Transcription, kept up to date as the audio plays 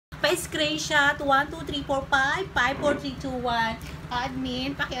Guys, screenshot 1, 2, 3, 4, 5, 5, 4, 3, 2, 1.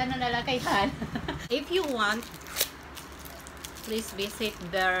 Admin, pakiano na lang kay Han. If you want, please visit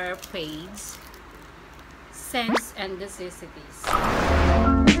their page, Scents and Necessities.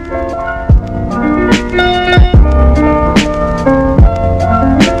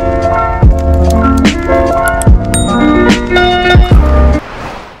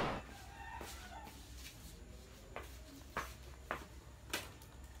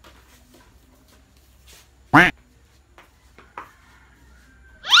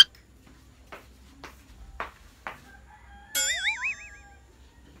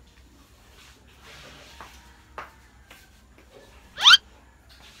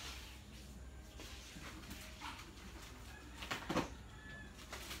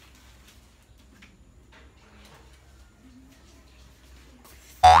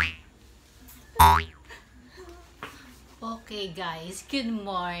 Okay guys, good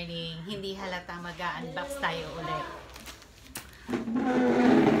morning. Hindi halata mag-unbox tayo ulit.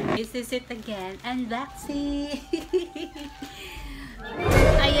 This is it again, unboxing.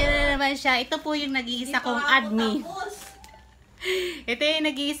 Ayan na naman siya. Ito po yung nag-iisa kong admin. Ito yung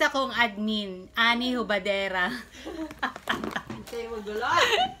nag-iisa kong admin, Ani Hubadera.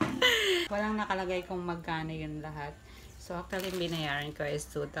 Walang nakalagay kung magkano yun lahat. So actually binayaran ko is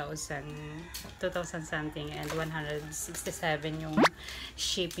 2,000 something and 167 yung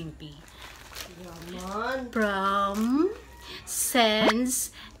shipping fee. From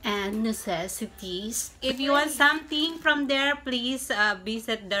Scents and Necessities. If you want something from there, please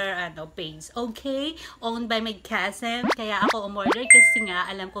visit their page. Okay? Owned by my cousin. Kaya ako umorder kasi nga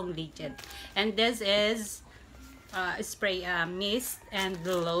alam kong legit. And this is spray mist and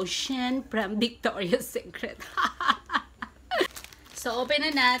lotion from Victoria's Secret. So, open na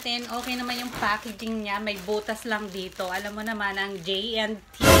natin. Okay naman yung packaging niya. May butas lang dito. Alam mo naman, ang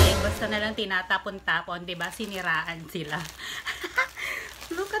J&T, basta na lang tinatapon-tapon, diba? Siniraan sila.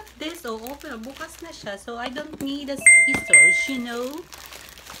 Look at this. Oh, open. Bukas na siya. So, I don't need a scissors, you know?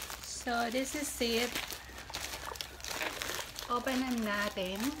 So, this is it. Open na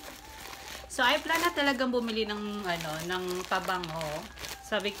natin. So, I plan na talagang bumili ng, ng pabango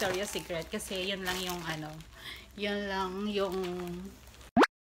sa Victoria's Secret. Kasi, yun lang yung, yun lang yung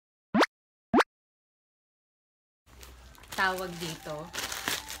tawag dito.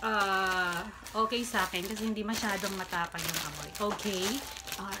 Okay sa akin kasi hindi masyadong matapang yung amoy. Okay?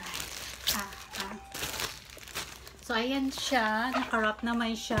 Alright. So, ayan siya. Nakarap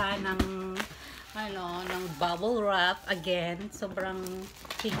naman siya ng ng bubble wrap. Again, sobrang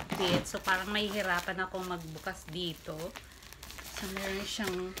higpit. So, parang mahihirapan akong magbukas dito. So, meron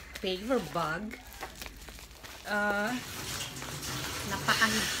siyang paper bag.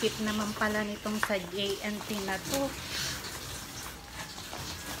 Napakahigpit naman pala nitong sa J&T na to.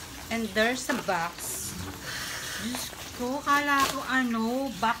 And there's a box. Diyos ko, kala ko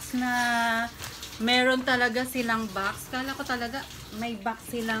box na meron talaga silang box. Kala ko talaga may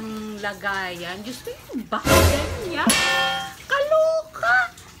box silang lagayan. Diyos ko, yung box ganyan.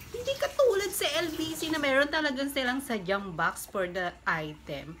 Kaloka! Hindi katulad sa LBC na meron talaga silang sadyang box for the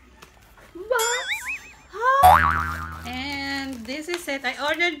item. Box? And this is it. I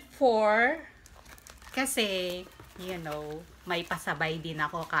ordered 4 kasi, may pasabay din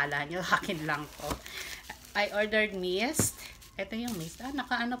ako. Kala nyo, akin lang to. I ordered mist. Ito yung mist.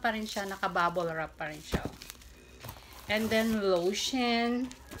 Naka-ano pa rin siya. Naka-bubble wrap pa rin siya. And then lotion.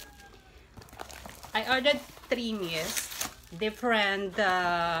 I ordered 3 mist. Different,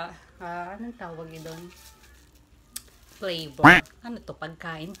 anong tawag yun doon? Flavor. Ano to?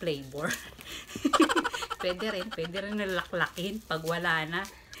 Pagkain flavor. Pwede rin nalaklakin pag wala na.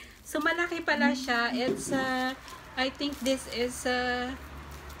 So, malaki pala siya. It's, I think this is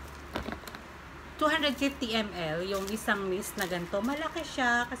 250 ml yung isang mist na ganito. Malaki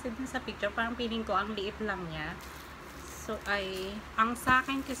siya kasi dun sa picture, parang feeling ko ang liit lang niya. So, ang sa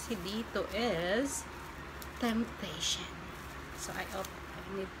akin kasi dito is temptation. So, I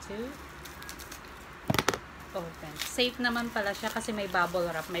need to open. Safe naman pala siya kasi may bubble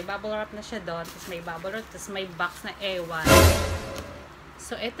wrap. May bubble wrap na siya doon. Tapos may bubble wrap. Tapos may box na ewan.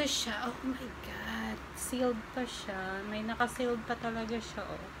 So, ito siya. Oh my God. Sealed pa siya. May naka-sealed pa talaga siya.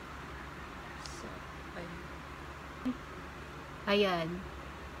 Oh. So, ayan.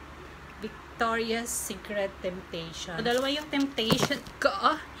 Victoria's Secret Temptation. So, dalawa yung temptation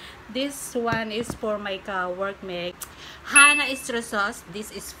ko. This one is for my ka-workmate. Hana Sauce,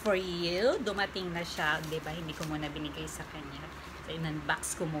 this is for you. Dumating na siya. Diba? Hindi ko muna binigay sa kanya. So,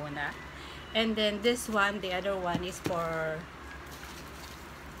 in-unbox ko muna. And then, this one, the other one is for...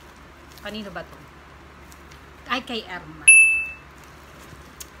 Kanino ba to? Ay, kay Erma.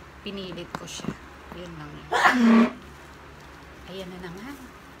 pinilit ko siya. Yun lang yun. Ayan na naman.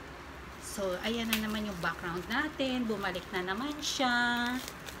 So, ayan na naman yung background natin. Bumalik na naman siya.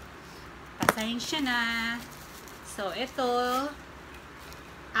 Pasensya na. So, ito,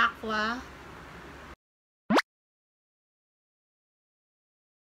 aqua.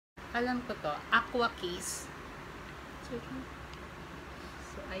 Alam ko to, aqua kiss.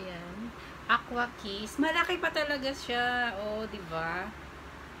 So, ayan. Aqua kiss. Malaki pa talaga siya. Oh, diba?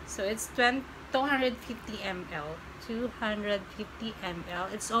 So, it's 250 ml. 250 ml.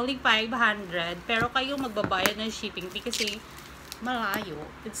 It's only 500. Pero kayo magbabayad ng shipping fee kasi malayo.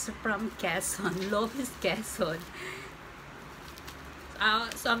 It's from Quezon. Lopez, Quezon.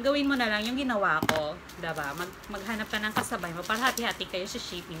 So, ang gawin mo na lang, yung ginawa ko, diba? Maghanap ka ng kasabay mo para hati-hati kayo sa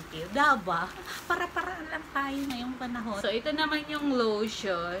shipping fee. Diba? Para-paraan lang tayo ngayong panahon. So, ito naman yung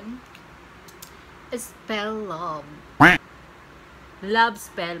lotion. Spell Love. Love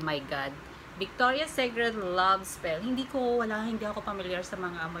Spell, my God. Victoria's Secret Love Spell. Hindi ako familiar sa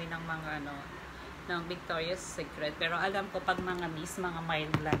mga amoy ng mga ng Victoria's Secret. Pero alam ko pag mga mist, mga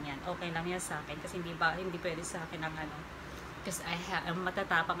mild lang yan. Okay lang yan sa akin. Kasi hindi pwede sa akin ang Kasi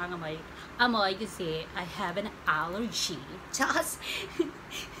matatapang ang amoy kasi I have an allergy. Just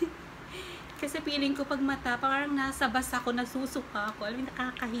kasi feeling ko pag matapang, parang nasa basa ko, nasusuka ako. Alam mo,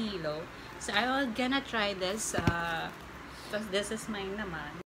 nakakahilo. So, I'm gonna try this. Because this is mine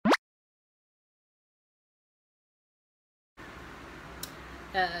naman.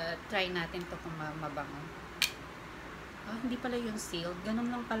 Try natin to kung mabango. Hindi pala yung sealed. Ganun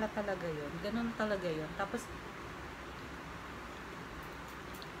lang pala talaga yun. Ganun talaga yun. Tapos,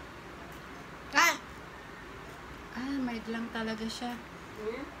 mild lang talaga siya.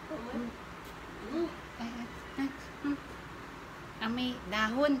 May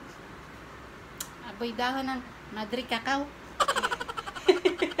dahon. Aboy dahon ng Madre Cacao.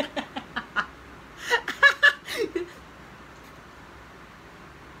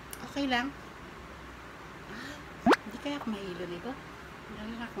 Okay lang. Hindi kaya ako mahilo nito.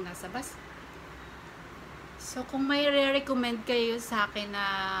 Lalo na kung nasa bus. So, kung may re-recommend kayo sa akin na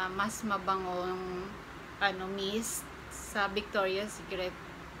mas mabangong mist sa Victoria's Secret,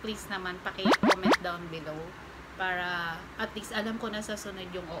 please naman paki-comment down below para at least alam ko na sa sunod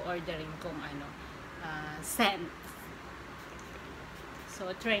yung o-ordering kong scent.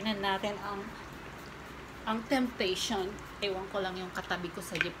 So, try na natin ang Temptation. Ewan ko lang yung katabi ko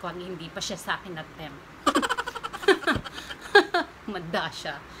sa jeep ko, hindi pa siya sa akin na-tempt. Mada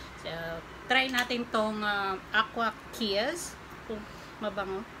siya. So, try natin tong Aqua Kiss. Kung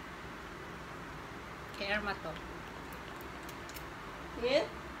mabango. Kay Irma to. Yeah?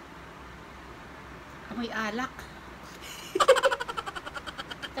 Amoy alak.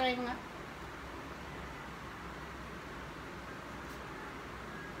 Try nga.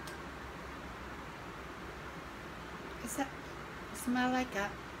 Smell like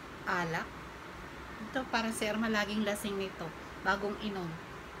alak. Ito parang si Irma laging lasing nito. Bagong inom.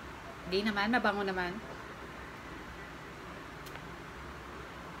 Di naman, mabango naman.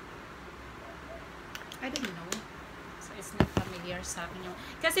 I don't know. So, it's not familiar sa akin yung...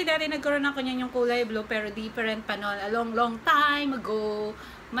 Kasi dati nagkaroon ako niyan yung kulay blue, pero different pa noon. A long time ago.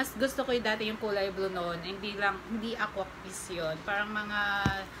 Mas gusto ko yung dati yung kulay blue noon. Hindi aqua kiss yun. Parang mga...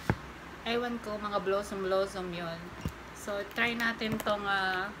 Ewan ko, mga blossom yun. So, try natin tong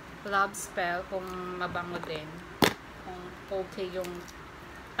Love Spell kung mabango din. Kung okay yung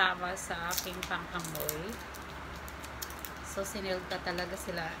tama sa aking pang-amoy. So, sinilta talaga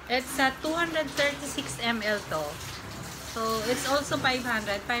sila. It's 236 ml to. So, it's also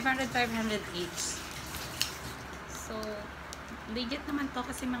 500. 500 each. So, legit naman to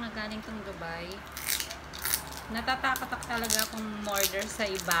kasi mga galing tong Dubai. Natatakot talaga akong order sa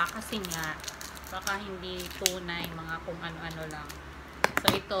iba kasi nga baka hindi tunay, mga kung ano-ano lang. So,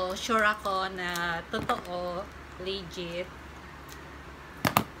 ito, sure ako na totoo, legit.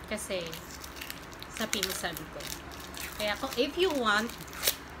 Kasi, sa pinsan ko. Kaya kung if you want,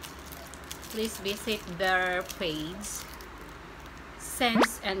 please visit their page,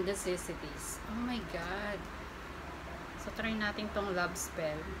 SCENTS NECESSITIES. Oh my God. So, try natin tong Love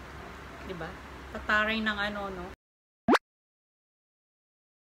Spell. Diba? Tataray ng no?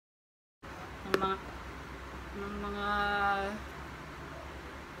 ng mga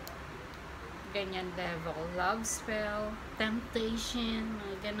ganyan level. Love Spell, Temptation,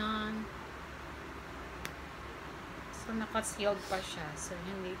 mga ganon. So, naka-sealed pa siya. So,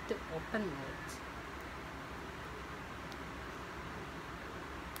 you need to open it.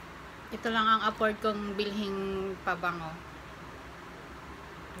 Ito lang ang afford kong bilhing pabango.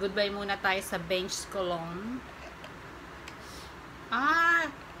 Goodbye muna tayo sa Bench Cologne.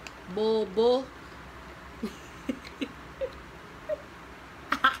 Bobo.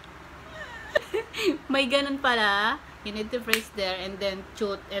 May ganun pala. You need to press there and then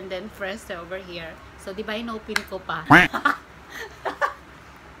shoot and then press over here. So, di ba in-open ko pa?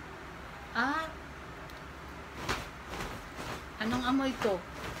 Ah. Anong amoy to?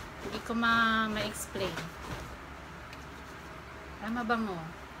 Hindi ko ma-explain. Mabango.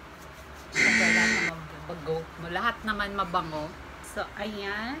 Lahat naman mabango. Lahat naman mabango. So,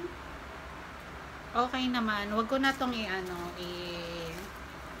 ayan. Okay naman. Huwag ko na itong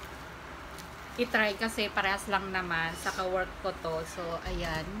i-try kasi parehas lang naman. Saka work ko to. So,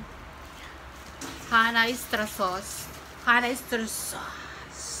 ayan. Hana extra sauce. Hana extra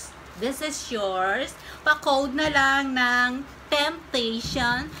sauce. This is yours. Pa-code na lang ng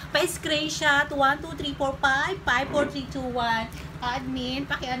Temptation. Pa-screenshot 1, 2, 3, 4, 5, 5, 4, 3, 2, 1. Admin,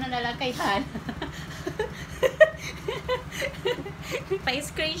 pakiano na lang kay Han.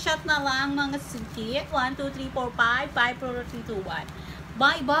 Pa-screenshot na lang mga suki. 1, 2, 3, 4, 5, 5, 4, 3, 2, 1.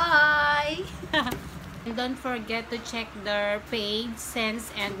 Bye-bye! And don't forget to check their page,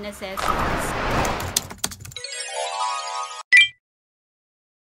 Scents and Necessities.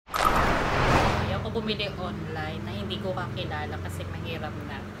 Ayaw ko bumili online na hindi ko kakilala kasi mahirap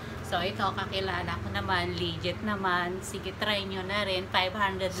na. So, ito, kakilala ko naman, legit naman. Sige, try nyo na rin.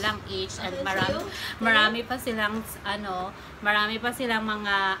 500 lang each. And marami pa silang, marami pa silang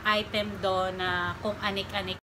mga item doon na kung anik-anik